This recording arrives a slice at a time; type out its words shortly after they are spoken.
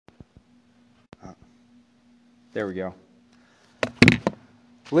There we go.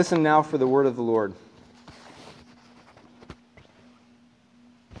 Listen now for the word of the Lord.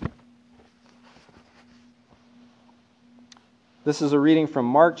 This is a reading from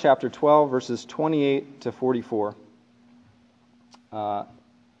Mark chapter 12, verses 28 to 44.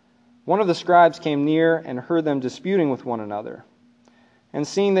 One of the scribes came near and heard them disputing with one another. And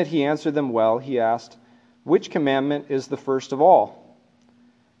seeing that he answered them well, he asked, "Which commandment is the first of all?"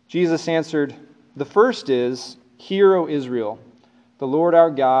 Jesus answered, "The first is, 'Hear, O Israel, the Lord our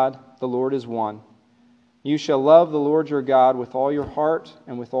God, the Lord is one. You shall love the Lord your God with all your heart,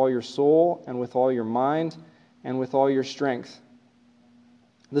 and with all your soul, and with all your mind, and with all your strength.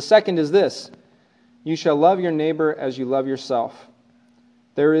 The second is this, you shall love your neighbor as you love yourself.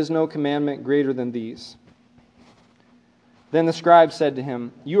 There is no commandment greater than these." Then the scribe said to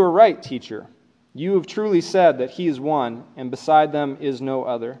him, "You are right, teacher. You have truly said that he is one, and beside them is no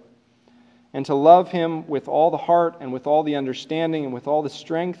other. And to love him with all the heart, and with all the understanding, and with all the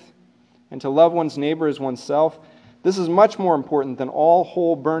strength, and to love one's neighbor as oneself, this is much more important than all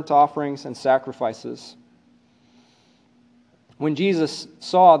whole burnt offerings and sacrifices." When Jesus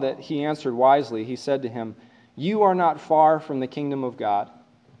saw that he answered wisely, he said to him, "You are not far from the kingdom of God."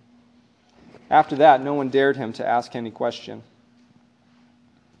 After that, no one dared him to ask any question.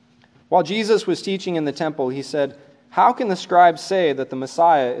 While Jesus was teaching in the temple, he said, "How can the scribes say that the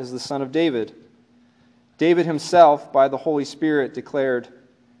Messiah is the son of David? David himself, by the Holy Spirit, declared,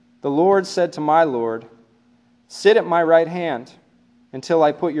 'The Lord said to my Lord, sit at my right hand until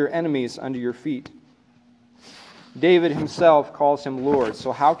I put your enemies under your feet.' David himself calls him Lord,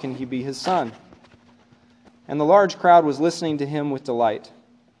 so how can he be his son?" And the large crowd was listening to him with delight.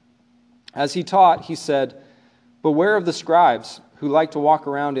 As he taught, he said, "Beware of the scribes who like to walk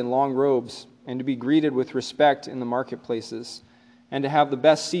around in long robes and to be greeted with respect in the marketplaces, and to have the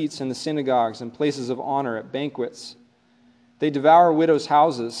best seats in the synagogues and places of honor at banquets. They devour widows'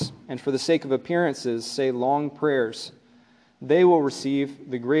 houses, and for the sake of appearances say long prayers. They will receive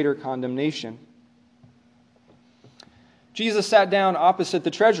the greater condemnation." Jesus sat down opposite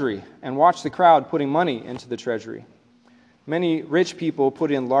the treasury and watched the crowd putting money into the treasury. Many rich people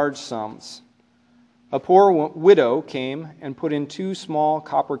put in large sums. A poor widow came and put in 2 small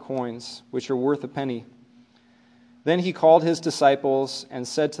copper coins, which are worth a penny. Then he called his disciples and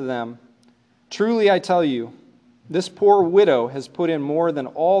said to them, "Truly I tell you, this poor widow has put in more than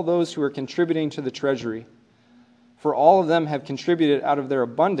all those who are contributing to the treasury. For all of them have contributed out of their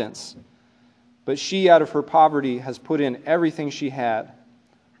abundance, but she out of her poverty has put in everything she had,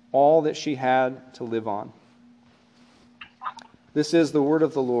 all that she had to live on." This is the word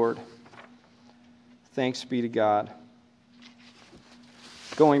of the Lord. Thanks be to God.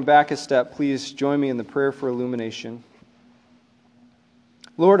 Going back a step, please join me in the prayer for illumination.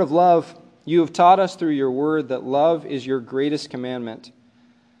 Lord of love, you have taught us through your word that love is your greatest commandment.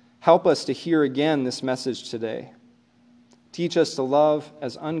 Help us to hear again this message today. Teach us to love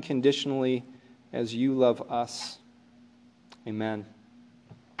as unconditionally as you love us. Amen.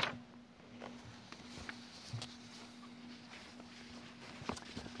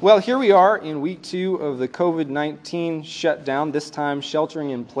 Well, here we are in week 2 of the COVID-19 shutdown, this time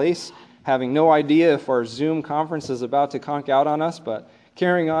sheltering in place, having no idea if our Zoom conference is about to conk out on us, but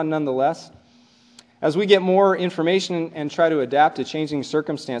carrying on nonetheless. As we get more information and try to adapt to changing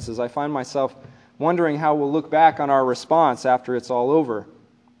circumstances, I find myself wondering how we'll look back on our response after it's all over.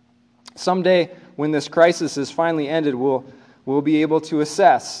 Someday, when this crisis is finally ended, we'll be able to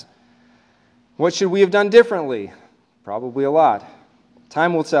assess. What should we have done differently? Probably a lot.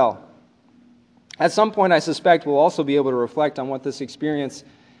 Time will tell. At some point, I suspect we'll also be able to reflect on what this experience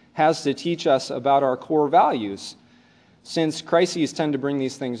has to teach us about our core values, since crises tend to bring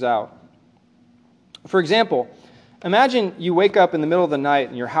these things out. For example, imagine you wake up in the middle of the night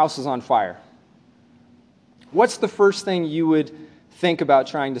and your house is on fire. What's the first thing you would think about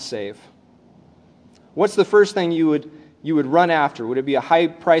trying to save? What's the first thing you would run after? Would it be a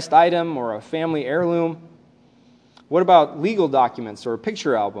high-priced item or a family heirloom? What about legal documents or a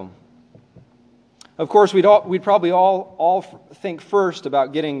picture album? Of course, we'd probably all think first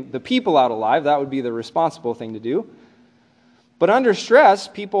about getting the people out alive. That would be the responsible thing to do. But under stress,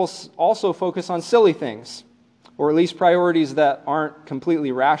 people also focus on silly things, or at least priorities that aren't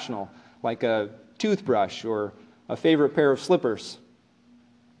completely rational, like a toothbrush or a favorite pair of slippers.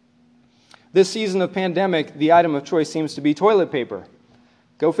 This season of pandemic, the item of choice seems to be toilet paper.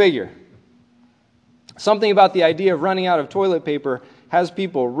 Go figure. Something about the idea of running out of toilet paper has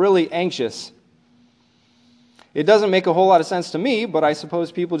people really anxious. It doesn't make a whole lot of sense to me, but I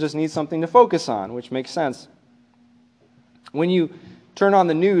suppose people just need something to focus on, which makes sense. When you turn on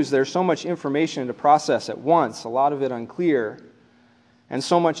the news, there's so much information to process at once, a lot of it unclear, and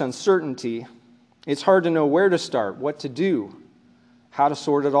so much uncertainty. It's hard to know where to start, what to do, how to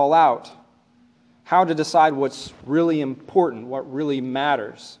sort it all out, how to decide what's really important, what really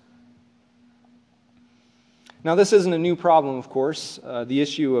matters. Now, this isn't a new problem, of course. The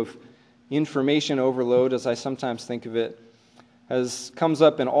issue of information overload, as I sometimes think of it, comes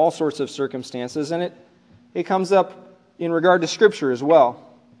up in all sorts of circumstances, and it comes up in regard to Scripture as well.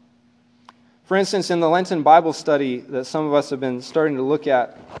 For instance, in the Lenten Bible study that some of us have been starting to look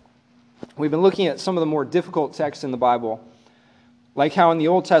at, we've been looking at some of the more difficult texts in the Bible, like how in the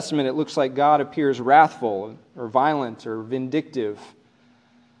Old Testament it looks like God appears wrathful or violent or vindictive.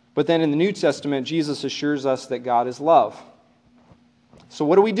 But then in the New Testament, Jesus assures us that God is love. So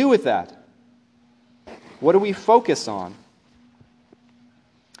what do we do with that? What do we focus on?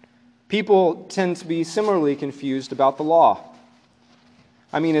 People tend to be similarly confused about the law.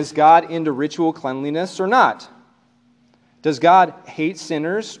 I mean, is God into ritual cleanliness or not? Does God hate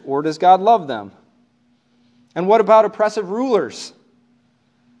sinners or does God love them? And what about oppressive rulers?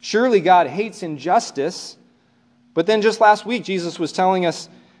 Surely God hates injustice, but then just last week Jesus was telling us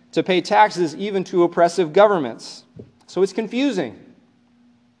to pay taxes even to oppressive governments. So it's confusing.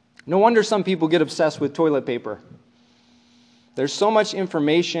 No wonder some people get obsessed with toilet paper. There's so much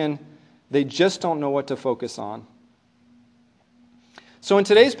information, they just don't know what to focus on. So in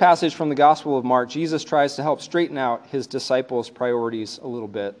today's passage from the Gospel of Mark, Jesus tries to help straighten out his disciples' priorities a little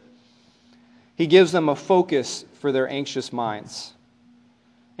bit. He gives them a focus for their anxious minds.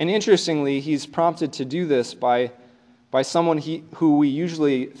 And interestingly, he's prompted to do this by someone who we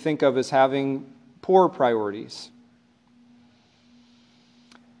usually think of as having poor priorities.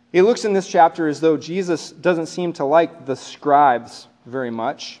 It looks in this chapter as though Jesus doesn't seem to like the scribes very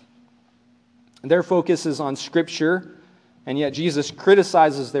much. Their focus is on Scripture, and yet Jesus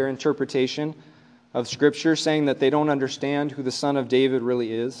criticizes their interpretation of Scripture, saying that they don't understand who the Son of David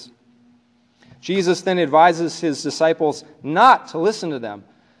really is. Jesus then advises his disciples not to listen to them,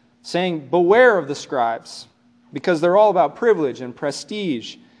 saying, "Beware of the scribes, because they're all about privilege and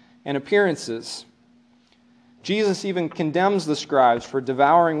prestige and appearances." Jesus even condemns the scribes for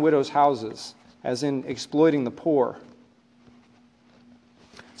devouring widows' houses, as in exploiting the poor.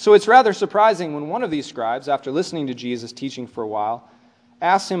 So it's rather surprising when one of these scribes, after listening to Jesus teaching for a while,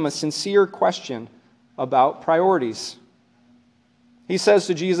 asks him a sincere question about priorities. He says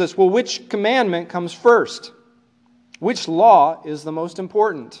to Jesus, "Well, which commandment comes first? Which law is the most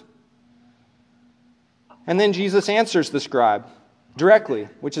important?" And then Jesus answers the scribe directly,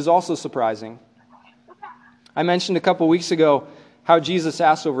 which is also surprising. I mentioned a couple weeks ago how Jesus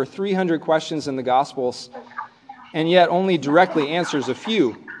asks over 300 questions in the Gospels, and yet only directly answers a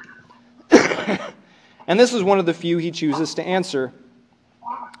few. And this is one of the few he chooses to answer.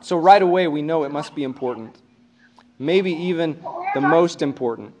 So right away we know it must be important. Maybe even the most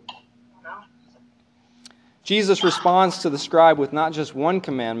important. Jesus responds to the scribe with not just one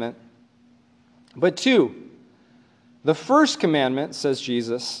commandment, but two. The first commandment, says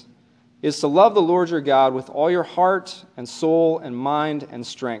Jesus, is to love the Lord your God with all your heart and soul and mind and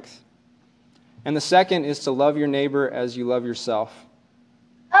strength. And the second is to love your neighbor as you love yourself.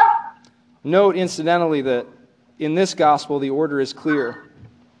 Note, incidentally, that in this gospel the order is clear.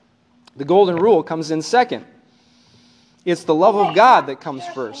 The golden rule comes in second. It's the love of God that comes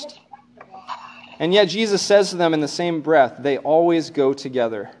first. And yet Jesus says to them in the same breath, they always go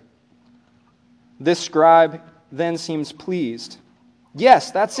together. This scribe then seems pleased. "Yes,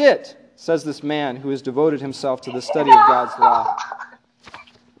 that's it," says this man who has devoted himself to the study of God's law.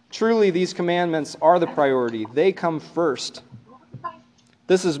 Truly, these commandments are the priority. They come first.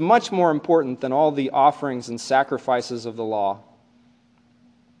 This is much more important than all the offerings and sacrifices of the law.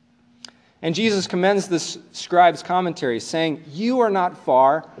 And Jesus commends this scribe's commentary, saying, "You are not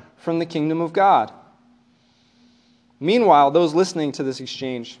far from the kingdom of God." Meanwhile, those listening to this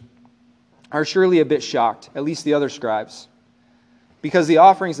exchange are surely a bit shocked, at least the other scribes, because the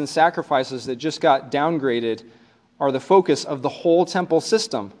offerings and sacrifices that just got downgraded are the focus of the whole temple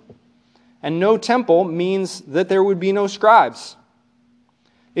system. And no temple means that there would be no scribes.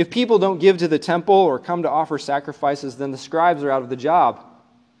 If people don't give to the temple or come to offer sacrifices, then the scribes are out of the job.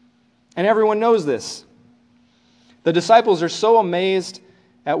 And everyone knows this. The disciples are so amazed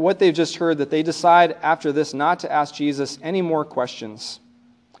at what they've just heard that they decide after this not to ask Jesus any more questions.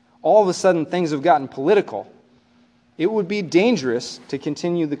 All of a sudden, things have gotten political. It would be dangerous to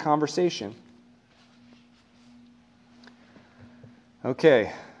continue the conversation.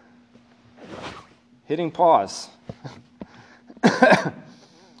 Okay. Hitting pause.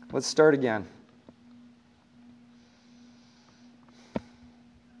 Let's start again.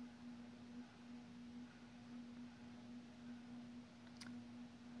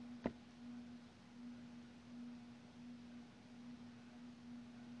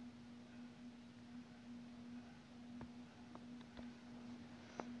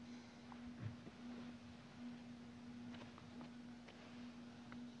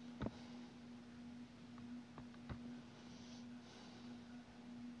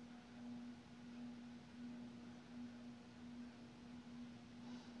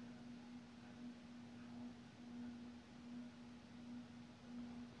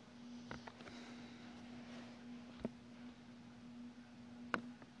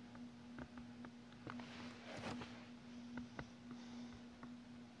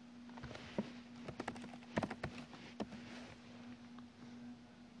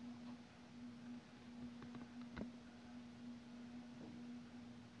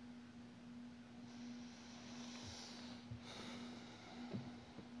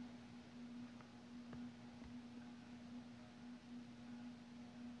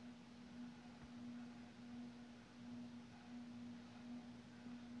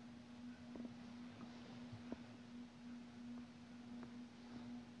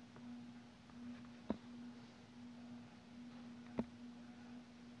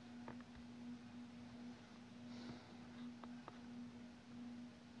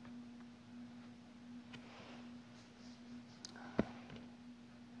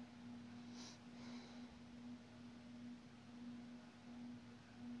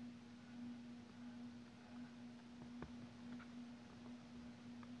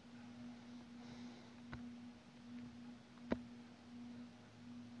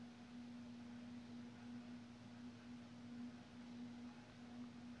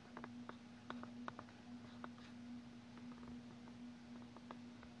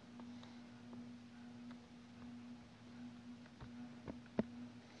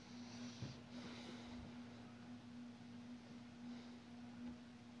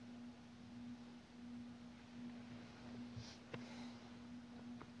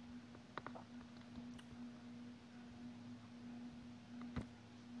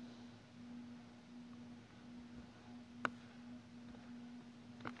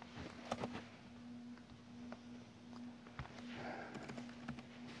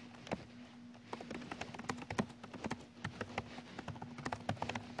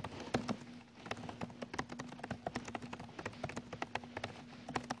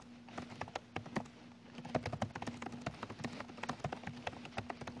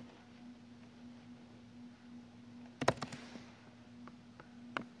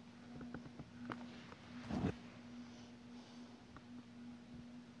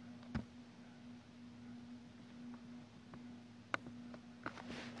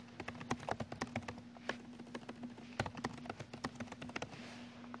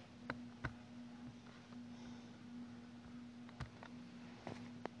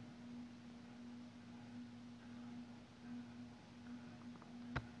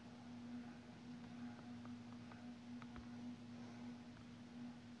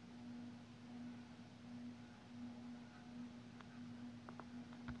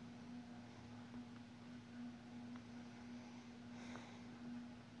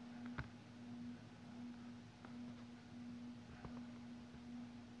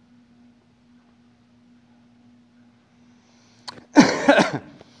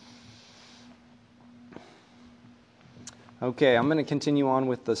 Okay, I'm going to continue on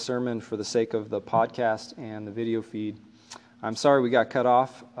with the sermon for the sake of the podcast and the video feed. I'm sorry we got cut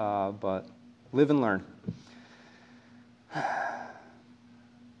off, but live and learn.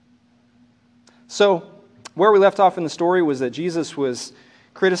 So, where we left off in the story was that Jesus was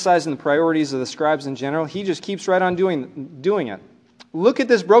criticizing the priorities of the scribes in general. He just keeps right on doing it. Look at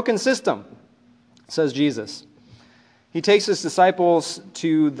this broken system, says Jesus. He takes his disciples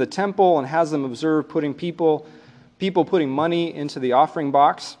to the temple and has them observe people putting money into the offering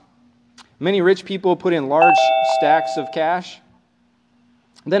box. Many rich people put in large stacks of cash.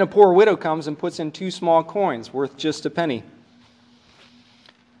 Then a poor widow comes and puts in 2 small coins worth just a penny.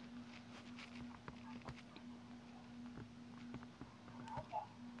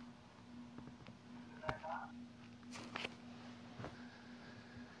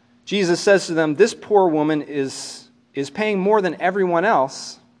 Jesus says to them, this poor woman is paying more than everyone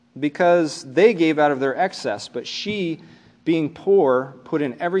else because they gave out of their excess, but she, being poor, put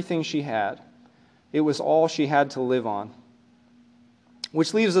in everything she had. It was all she had to live on.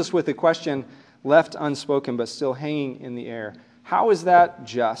 Which leaves us with a question left unspoken but still hanging in the air. How is that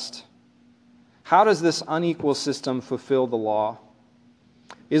just? How does this unequal system fulfill the law?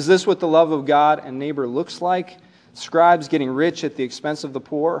 Is this what the love of God and neighbor looks like? Scribes getting rich at the expense of the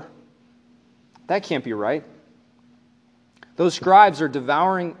poor? That can't be right. Those scribes are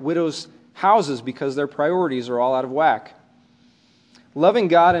devouring widows' houses because their priorities are all out of whack. Loving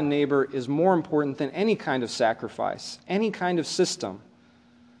God and neighbor is more important than any kind of sacrifice, any kind of system.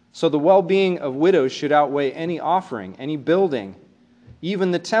 So the well-being of widows should outweigh any offering, any building,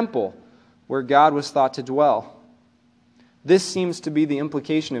 even the temple where God was thought to dwell. This seems to be the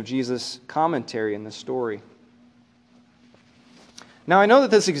implication of Jesus' commentary in this story. Now, I know that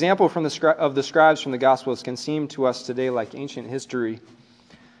this example of the scribes from the Gospels can seem to us today like ancient history.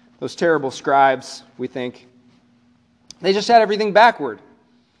 Those terrible scribes, we think, they just had everything backward.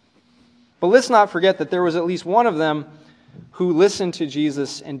 But let's not forget that there was at least one of them who listened to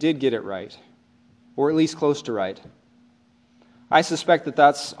Jesus and did get it right, or at least close to right. I suspect that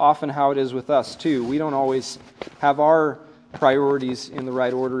that's often how it is with us, too. We don't always have our priorities in the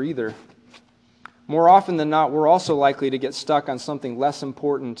right order either. More often than not, we're also likely to get stuck on something less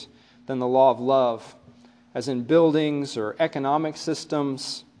important than the law of love, as in buildings or economic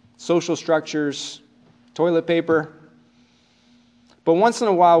systems, social structures, toilet paper. But once in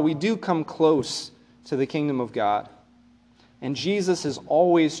a while, we do come close to the kingdom of God. And Jesus is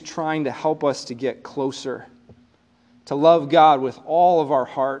always trying to help us to get closer, to love God with all of our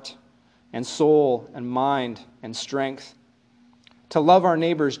heart and soul and mind and strength, to love our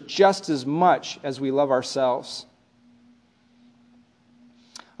neighbors just as much as we love ourselves.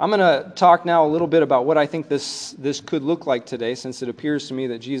 I'm going to talk now a little bit about what I think this could look like today, since it appears to me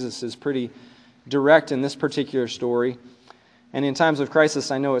that Jesus is pretty direct in this particular story. And in times of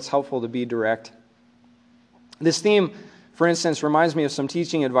crisis, I know it's helpful to be direct. This theme, for instance, reminds me of some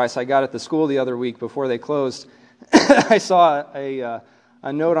teaching advice I got at the school the other week before they closed. I saw a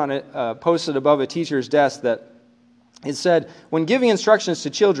note on it posted above a teacher's desk that it said, when giving instructions to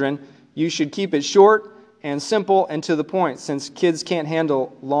children, you should keep it short and simple and to the point, since kids can't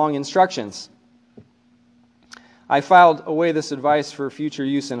handle long instructions. I filed away this advice for future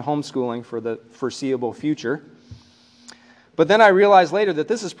use in homeschooling for the foreseeable future. But then I realized later that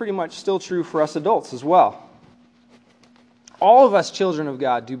this is pretty much still true for us adults as well. All of us children of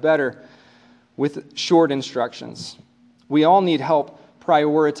God do better with short instructions. We all need help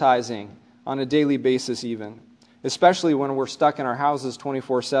prioritizing on a daily basis even, especially when we're stuck in our houses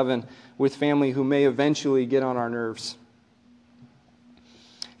 24/7 with family who may eventually get on our nerves.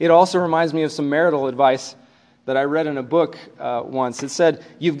 It also reminds me of some marital advice that I read in a book once. It said,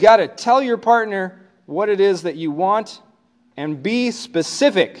 you've got to tell your partner what it is that you want and be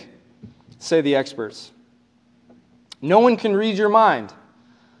specific, say the experts. No one can read your mind,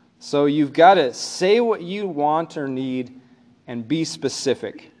 so you've got to say what you want or need and be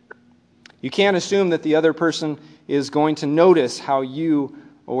specific. You can't assume that the other person is going to notice how you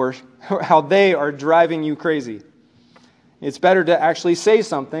or how they are driving you crazy. It's better to actually say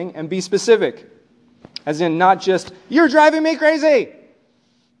something and be specific. As in not just, you're driving me crazy!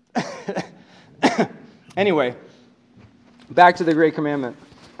 Anyway, back to the Great Commandment.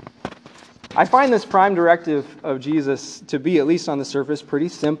 I find this prime directive of Jesus to be, at least on the surface, pretty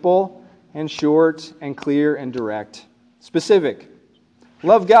simple and short and clear and direct. Specific.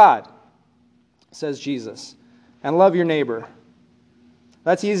 Love God, says Jesus, and love your neighbor.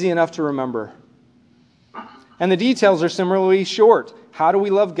 That's easy enough to remember. And the details are similarly short. How do we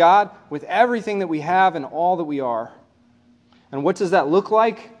love God? With everything that we have and all that we are. And what does that look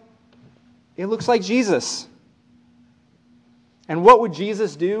like? It looks like Jesus. And what would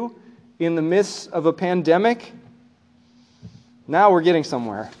Jesus do in the midst of a pandemic? Now we're getting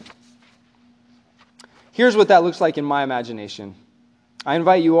somewhere. Here's what that looks like in my imagination. I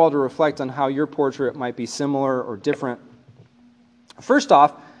invite you all to reflect on how your portrait might be similar or different. First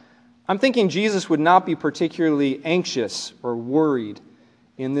off, I'm thinking Jesus would not be particularly anxious or worried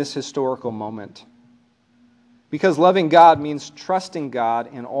in this historical moment. Because loving God means trusting God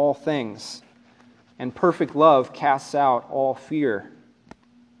in all things, and perfect love casts out all fear.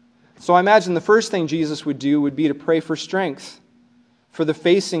 So I imagine the first thing Jesus would do would be to pray for strength, for the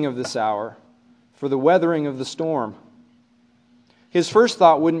facing of this hour, for the weathering of the storm. His first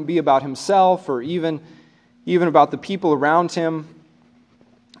thought wouldn't be about himself or even about the people around him.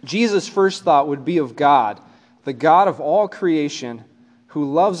 Jesus' first thought would be of God, the God of all creation,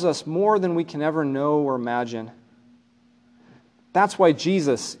 who loves us more than we can ever know or imagine. That's why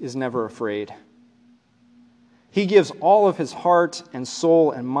Jesus is never afraid. He gives all of his heart and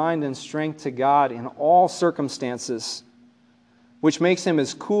soul and mind and strength to God in all circumstances, which makes him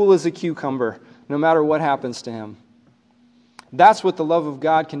as cool as a cucumber, no matter what happens to him. That's what the love of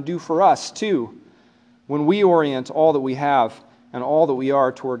God can do for us, too, when we orient all that we have and all that we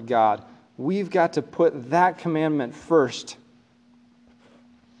are toward God. We've got to put that commandment first.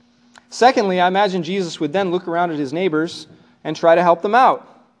 Secondly, I imagine Jesus would then look around at his neighbors and try to help them out.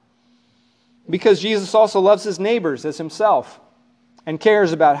 Because Jesus also loves his neighbors as himself and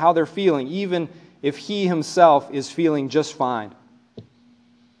cares about how they're feeling, even if he himself is feeling just fine.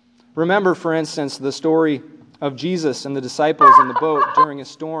 Remember, for instance, the story of Jesus and the disciples in the boat during a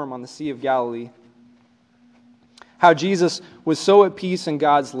storm on the Sea of Galilee. How Jesus was so at peace in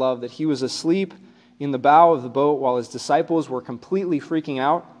God's love that he was asleep in the bow of the boat while his disciples were completely freaking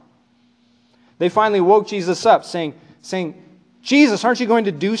out. They finally woke Jesus up saying, "Jesus, aren't you going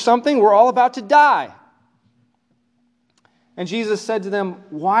to do something? We're all about to die." And Jesus said to them,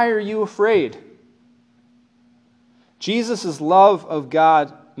 "Why are you afraid?" Jesus' love of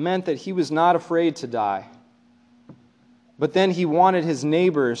God meant that he was not afraid to die. But then he wanted his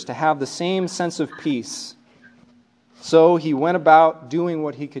neighbors to have the same sense of peace. So he went about doing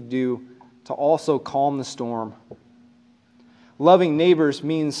what he could do to also calm the storm. Loving neighbors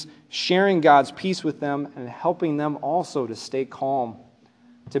means sharing God's peace with them and helping them also to stay calm,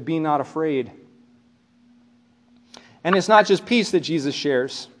 to be not afraid. And it's not just peace that Jesus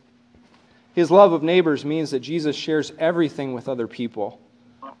shares. His love of neighbors means that Jesus shares everything with other people.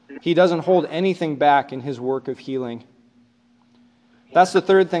 He doesn't hold anything back in his work of healing. That's the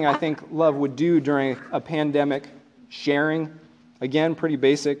third thing I think love would do during a pandemic: sharing. Again, pretty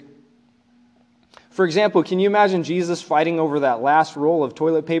basic. For example, can you imagine Jesus fighting over that last roll of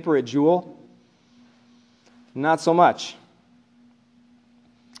toilet paper at Jewel? Not so much.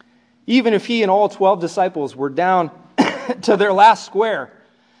 Even if he and all 12 disciples were down to their last square,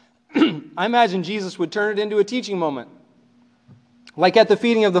 I imagine Jesus would turn it into a teaching moment. Like at the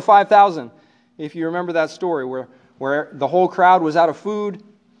feeding of the 5,000, if you remember that story, where the whole crowd was out of food,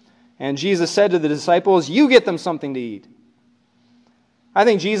 and Jesus said to the disciples, "You get them something to eat." I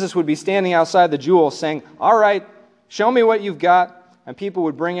think Jesus would be standing outside the Jewel saying, "All right, show me what you've got." And people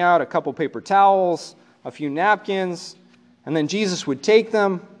would bring out a couple paper towels, a few napkins, and then Jesus would take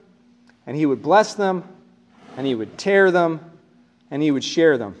them, and he would bless them, and he would tear them, and he would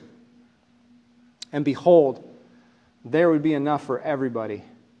share them. And behold, there would be enough for everybody.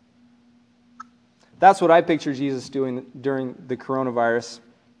 That's what I picture Jesus doing during the coronavirus.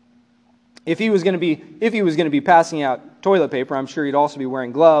 If he was going to be passing out toilet paper, I'm sure he'd also be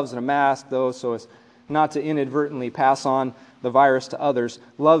wearing gloves and a mask, though, so as not to inadvertently pass on the virus to others.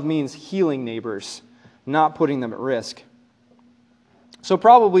 Love means healing neighbors, not putting them at risk. So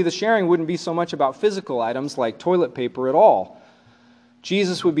probably the sharing wouldn't be so much about physical items like toilet paper at all.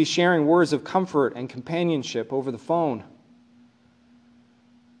 Jesus would be sharing words of comfort and companionship over the phone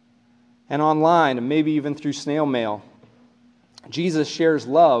and online, and maybe even through snail mail. Jesus shares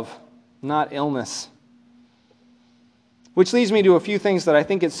love, not illness. Which leads me to a few things that I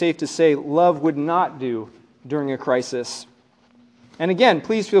think it's safe to say love would not do during a crisis. And again,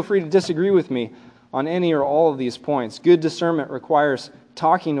 please feel free to disagree with me on any or all of these points. Good discernment requires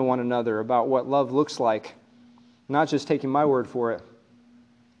talking to one another about what love looks like, not just taking my word for it.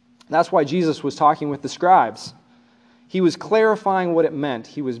 That's why Jesus was talking with the scribes. He was clarifying what it meant.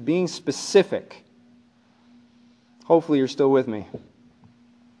 He was being specific. Hopefully you're still with me.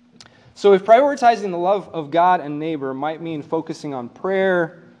 So if prioritizing the love of God and neighbor might mean focusing on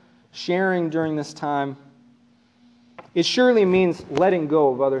prayer, sharing during this time, it surely means letting go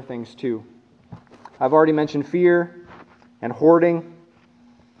of other things too. I've already mentioned fear and hoarding.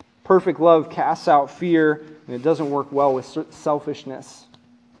 Perfect love casts out fear, and it doesn't work well with selfishness.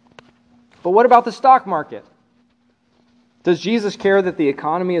 But what about the stock market? Does Jesus care that the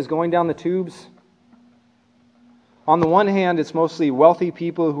economy is going down the tubes? On the one hand, it's mostly wealthy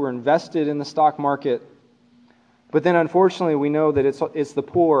people who are invested in the stock market. But then unfortunately, we know that it's the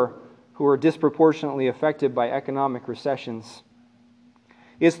poor who are disproportionately affected by economic recessions.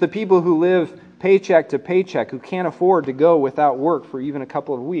 It's the people who live paycheck to paycheck, who can't afford to go without work for even a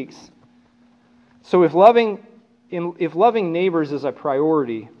couple of weeks. So if loving neighbors is a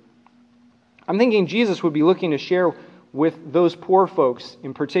priority, I'm thinking Jesus would be looking to share with those poor folks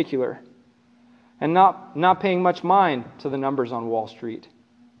in particular, and not paying much mind to the numbers on Wall Street.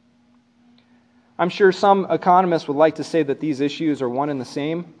 I'm sure some economists would like to say that these issues are one and the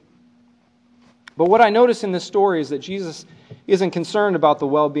same. But what I notice in this story is that Jesus isn't concerned about the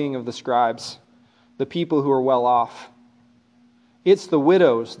well-being of the scribes, the people who are well off. It's the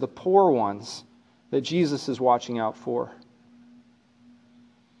widows, the poor ones, that Jesus is watching out for.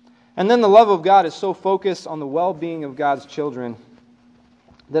 And then the love of God is so focused on the well-being of God's children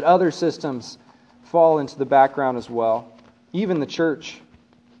that other systems fall into the background as well, even the church.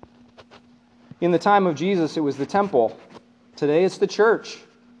 In the time of Jesus, it was the temple. Today, it's the church.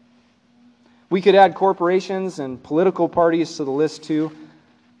 We could add corporations and political parties to the list too.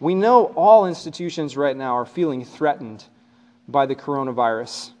 We know all institutions right now are feeling threatened by the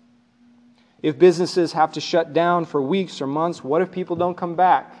coronavirus. If businesses have to shut down for weeks or months, what if people don't come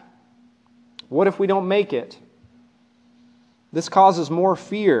back? What if we don't make it? This causes more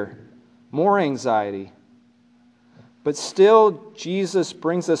fear, more anxiety. But still, Jesus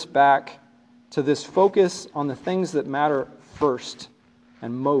brings us back to this focus on the things that matter first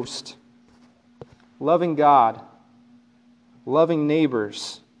and most. Loving God, loving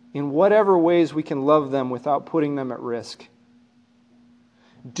neighbors, in whatever ways we can love them without putting them at risk.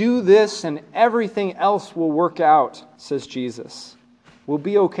 Do this and everything else will work out, says Jesus. We'll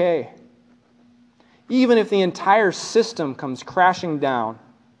be okay. Even if the entire system comes crashing down,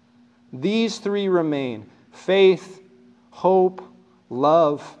 these three remain: faith, hope,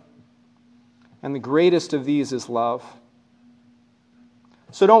 love. And the greatest of these is love.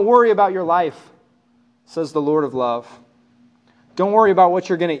 So don't worry about your life, says the Lord of love. Don't worry about what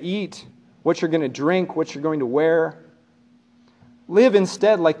you're going to eat, what you're going to drink, what you're going to wear. Live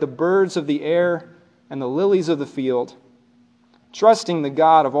instead like the birds of the air and the lilies of the field, trusting the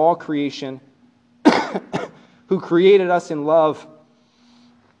God of all creation who created us in love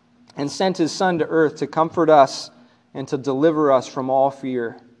and sent His Son to earth to comfort us and to deliver us from all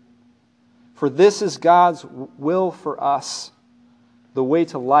fear. For this is God's will for us, the way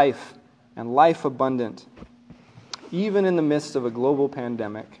to life and life abundant, even in the midst of a global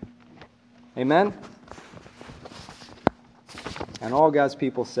pandemic. Amen? And all God's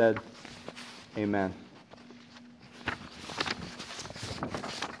people said, amen.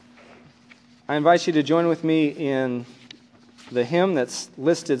 I invite you to join with me in the hymn that's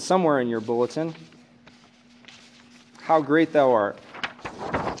listed somewhere in your bulletin, How Great Thou Art.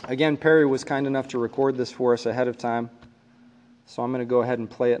 Again, Perry was kind enough to record this for us ahead of time, so I'm going to go ahead and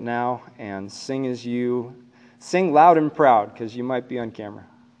play it now and sing as you sing loud and proud, because you might be on camera.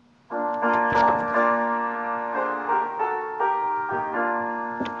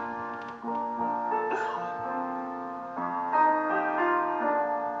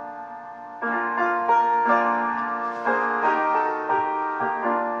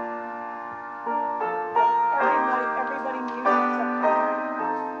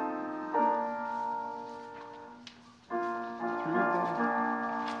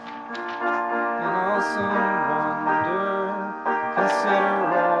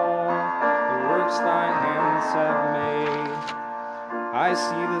 I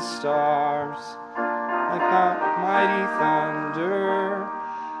see the stars, like mighty thunder,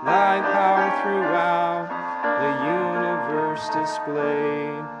 thy power throughout the universe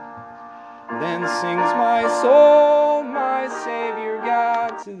displayed. Then sings my soul, my Savior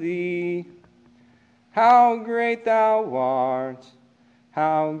God, to thee. How great thou art,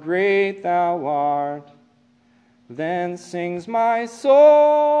 how great thou art. Then sings my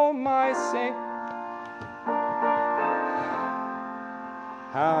soul, my Savior.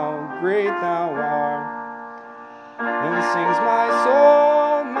 How great thou art. Then sings my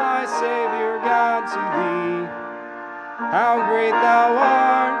soul, my Savior God, to thee. How great thou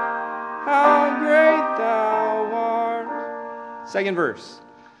art, how great thou art. Second verse.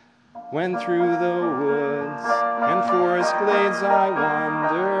 When through the woods and forest glades I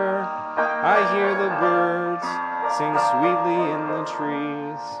wander, I hear the birds sing sweetly in the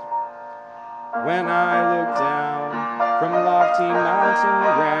trees. When I look down from lofty mountain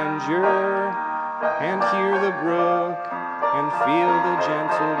grandeur, and hear the brook and feel the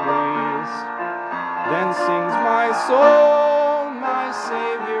gentle breeze. Then sings my soul, my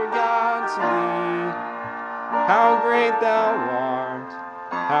Savior God, to thee. How great thou art,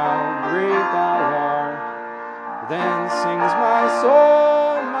 how great thou art. Then sings my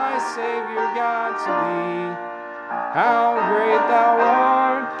soul, my Savior God, to thee. How great thou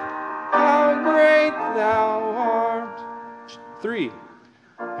art, how great thou art. 3.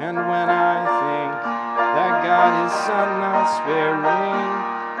 And when I think that God his Son not sparing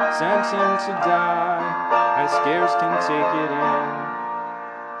sent him to die, I scarce can take it in,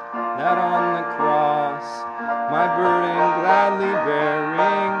 that on the cross, my burden gladly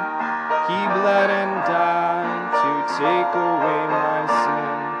bearing, he bled and died to take away my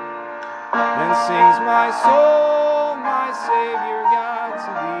sin. Then sings my soul, my Savior God,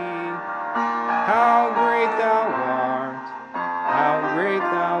 to thee. How great thou art, how great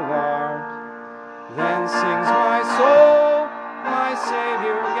thou art. Then sings my soul, my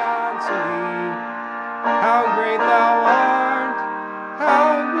Savior God, to thee. How great thou art,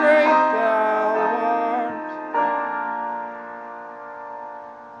 how great thou art.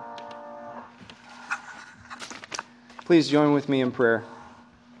 Please join with me in prayer.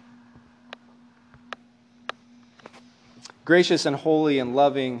 Gracious and holy and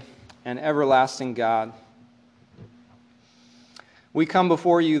loving and everlasting God, we come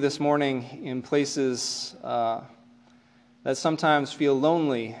before you this morning in places that sometimes feel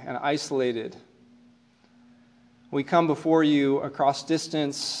lonely and isolated. We come before you across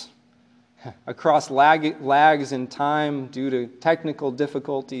distance, across lags in time due to technical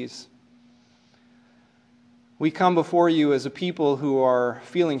difficulties. We come before you as a people who are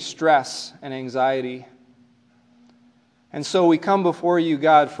feeling stress and anxiety. And so we come before you,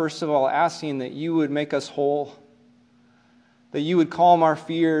 God, first of all, asking that you would make us whole, that you would calm our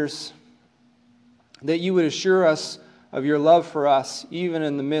fears, that you would assure us of your love for us, even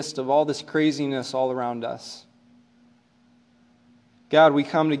in the midst of all this craziness all around us. God, we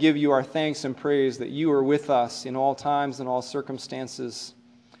come to give you our thanks and praise that you are with us in all times and all circumstances,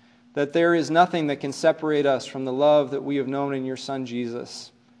 that there is nothing that can separate us from the love that we have known in your Son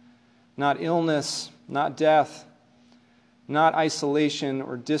Jesus. Not illness, not death, not isolation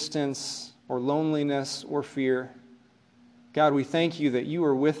or distance or loneliness or fear. God, we thank you that you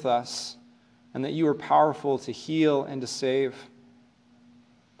are with us and that you are powerful to heal and to save.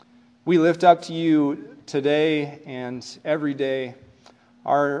 We lift up to you today and every day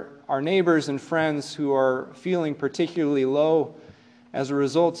our neighbors and friends who are feeling particularly low as a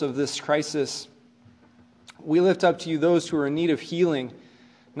result of this crisis. We lift up to you those who are in need of healing,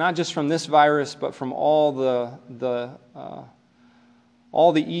 not just from this virus, but from all the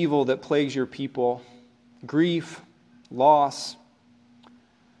evil that plagues your people, grief, loss,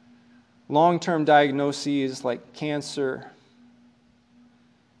 long-term diagnoses like cancer.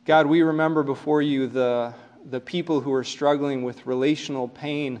 God, we remember before you the people who are struggling with relational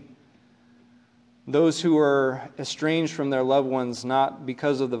pain, those who are estranged from their loved ones, not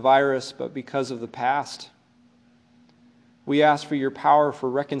because of the virus, but because of the past. We ask for your power for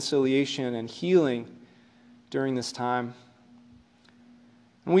reconciliation and healing during this time.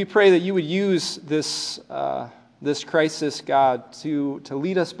 And we pray that you would use this crisis, God, to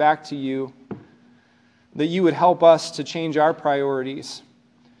lead us back to you, that you would help us to change our priorities,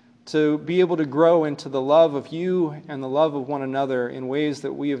 to be able to grow into the love of you and the love of one another in ways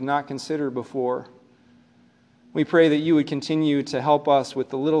that we have not considered before. We pray that you would continue to help us with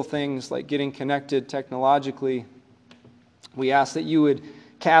the little things like getting connected technologically. We ask that you would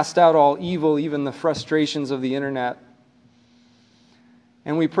cast out all evil, even the frustrations of the internet.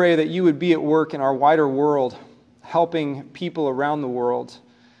 And we pray that you would be at work in our wider world, helping people around the world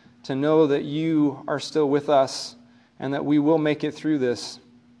to know that you are still with us and that we will make it through this.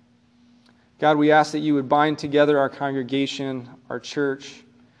 God, we ask that you would bind together our congregation, our church,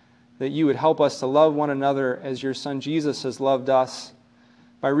 that you would help us to love one another as your Son Jesus has loved us,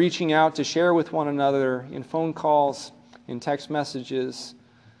 by reaching out to share with one another in phone calls, in text messages,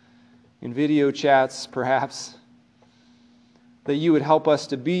 in video chats perhaps, that you would help us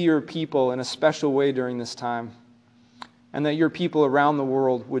to be your people in a special way during this time, and that your people around the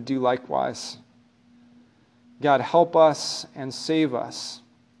world would do likewise. God, help us and save us.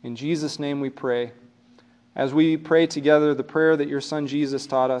 In Jesus' name we pray. As we pray together the prayer that your Son Jesus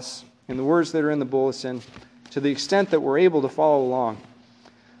taught us, in the words that are in the bulletin, to the extent that we're able to follow along,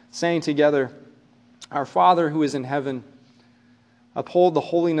 saying together, Our Father who is in heaven, uphold the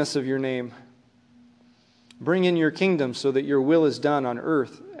holiness of your name. Bring in your kingdom so that your will is done on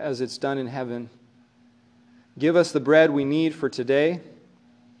earth as it's done in heaven. Give us the bread we need for today.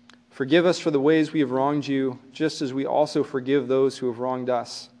 Forgive us for the ways we have wronged you, just as we also forgive those who have wronged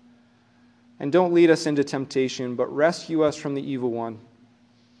us. And don't lead us into temptation, but rescue us from the evil one.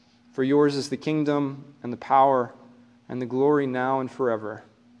 For yours is the kingdom and the power and the glory now and forever.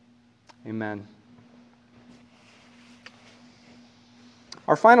 Amen.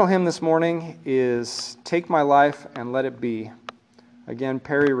 Our final hymn this morning is Take My Life and Let It Be. Again,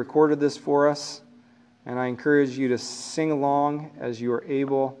 Perry recorded this for us, and I encourage you to sing along as you are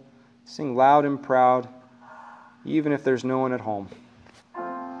able. Sing loud and proud, even if there's no one at home.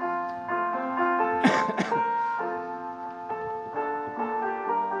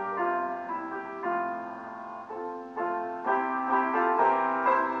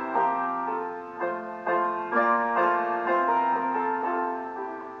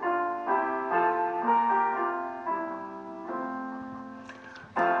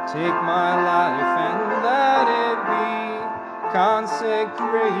 Take my life and let it be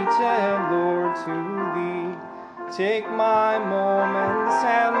consecrated, Lord, to Thee. Take my moments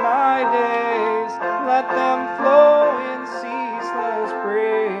and my days, let them flow in ceaseless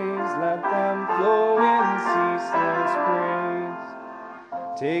praise. Let them flow in ceaseless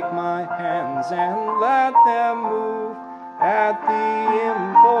praise. Take my hands and let them move at the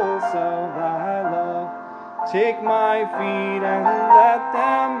impulse of Thy love. Take my feet and let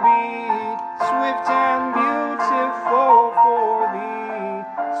them be swift and beautiful for Thee,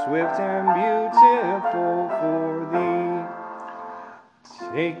 swift and beautiful for Thee.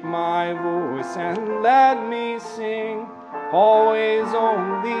 Take my voice and let me sing, always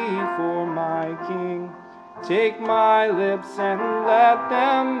only for my King. Take my lips and let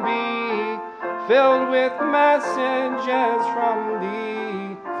them be filled with messages from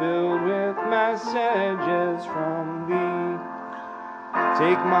Thee, filled with messages from Thee.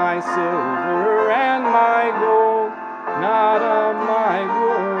 Take my silver and my gold, not of my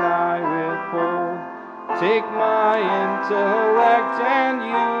good I withhold. Take my intellect and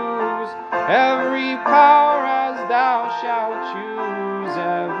use every power as Thou shalt choose,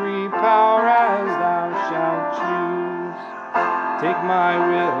 every power as Thou shalt choose. Take my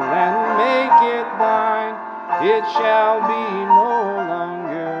will and make it Thine, it shall be no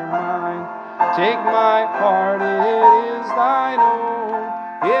longer mine. Take my heart, it is Thine own,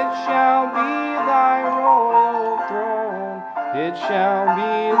 it shall be Thy royal throne, it shall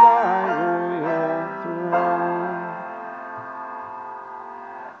be Thy royal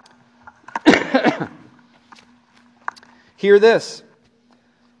throne. Hear this.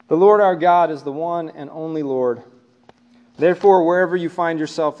 The Lord our God is the one and only Lord. Therefore, wherever you find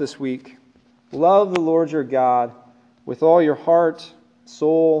yourself this week, love the Lord your God with all your heart,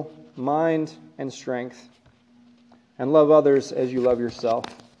 soul, mind, and strength, and love others as you love yourself.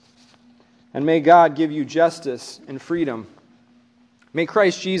 And may God give you justice and freedom. May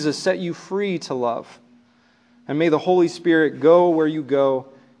Christ Jesus set you free to love. And may the Holy Spirit go where you go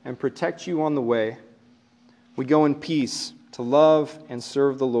and protect you on the way. We go in peace to love and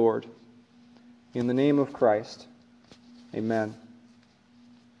serve the Lord. In the name of Christ, amen.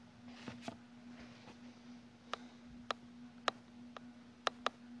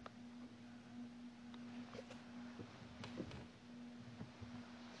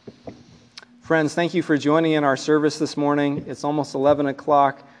 Friends, thank you for joining in our service this morning. It's almost 11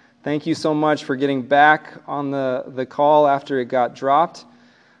 o'clock. Thank you so much for getting back on the call after it got dropped.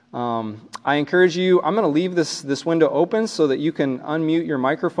 I encourage you, I'm going to leave this window open so that you can unmute your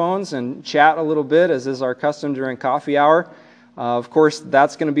microphones and chat a little bit, as is our custom during coffee hour. Of course,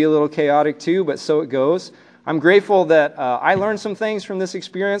 that's going to be a little chaotic too, but so it goes. I'm grateful that I learned some things from this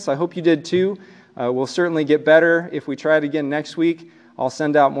experience. I hope you did too. We'll certainly get better if we try it again next week. I'll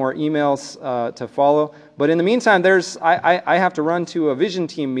send out more emails to follow. But in the meantime, I have to run to a vision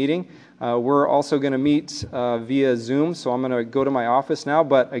team meeting. We're also going to meet via Zoom, so I'm going to go to my office now.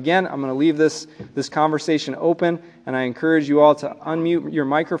 But again, I'm going to leave this conversation open, and I encourage you all to unmute your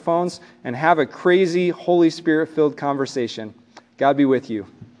microphones and have a crazy, Holy Spirit-filled conversation. God be with you.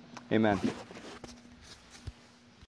 Amen.